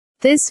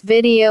This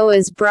video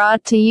is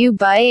brought to you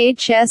by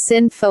HS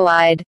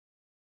Infolide.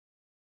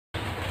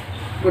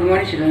 Good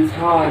morning children,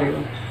 how are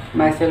you?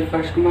 Myself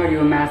Harsh Kumar,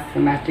 your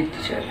mathematics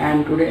teacher,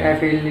 and today I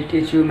will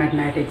teach you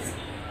mathematics.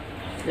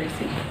 Let's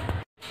see.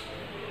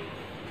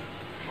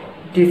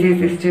 This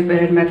is Step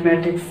Ahead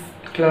Mathematics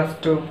class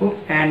 2 book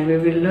and we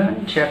will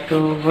learn chapter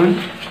 1.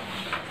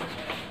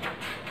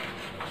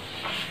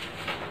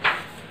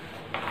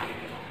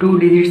 2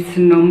 digits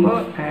number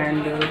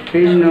and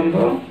page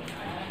number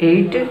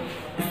 8.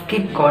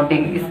 Skip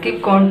counting. Skip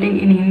counting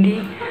in Hindi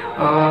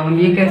हम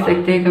ये कह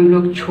सकते हैं कि हम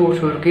लोग छोड़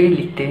छोड़ के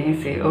लिखते हैं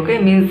इसे. ओके,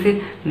 मीन्स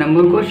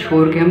नंबर को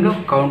छोड़ के हम लोग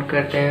काउंट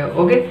करते हैं.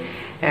 Okay,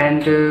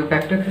 and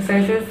back to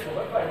exercises.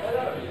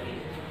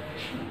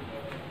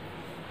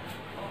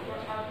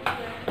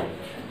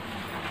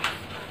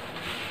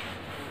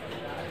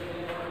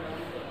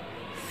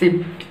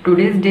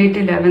 Today's date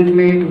 11th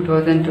May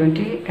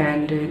 2020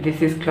 and this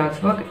is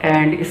classwork.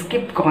 And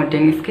skip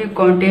counting. Skip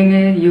counting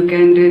you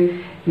can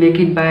make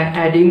it by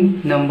adding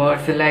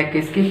numbers. Like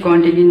skip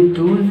counting in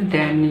 2s,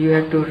 then you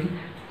have to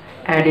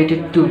add it to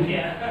 2.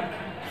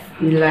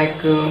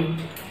 Like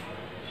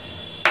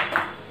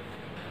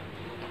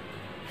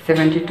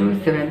 72,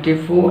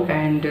 74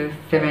 and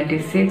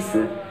 76,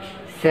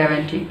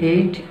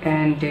 78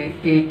 and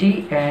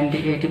 80 and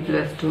 80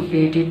 plus 2,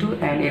 82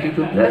 and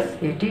 82 plus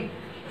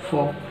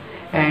 84.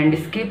 And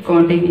skip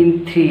counting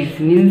in 3s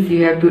means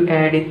you have to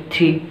add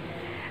 3.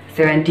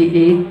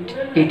 78,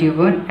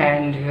 81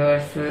 and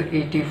here's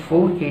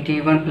 84.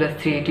 81 plus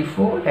 3,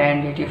 84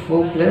 and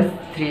 84 plus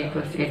 3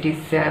 equals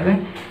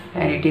 87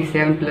 and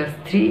 87 plus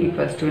 3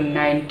 equals to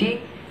 90.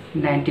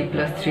 90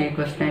 plus 3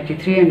 equals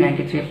 93 and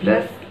 93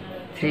 plus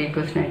 3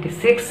 equals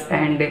 96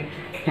 and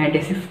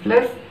 96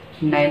 plus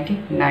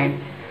 99.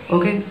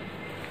 Okay,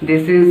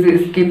 this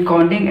is skip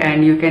counting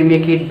and you can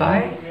make it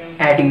by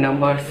adding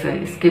numbers.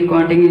 Skip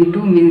counting in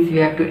 2 means you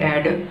have to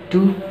add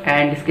 2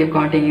 and skip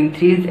counting in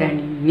 3s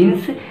and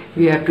means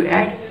we have to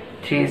add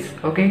 3s.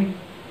 Okay,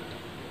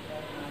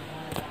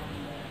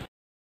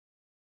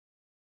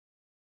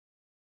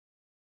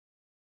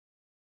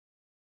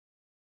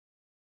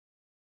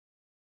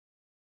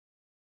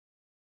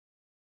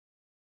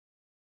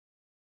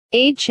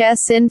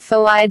 HS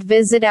Infolide.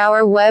 Visit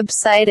our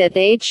website at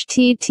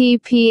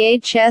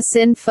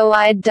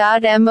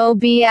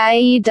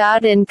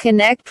http://hsinfolide.mobile.in.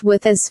 Connect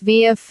with us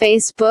via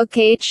Facebook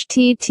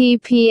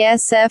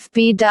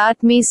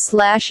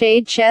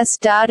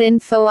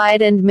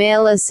https://fb.me/hs.infolide and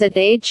mail us at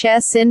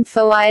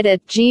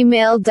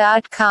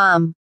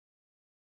hsinfolide@gmail.com.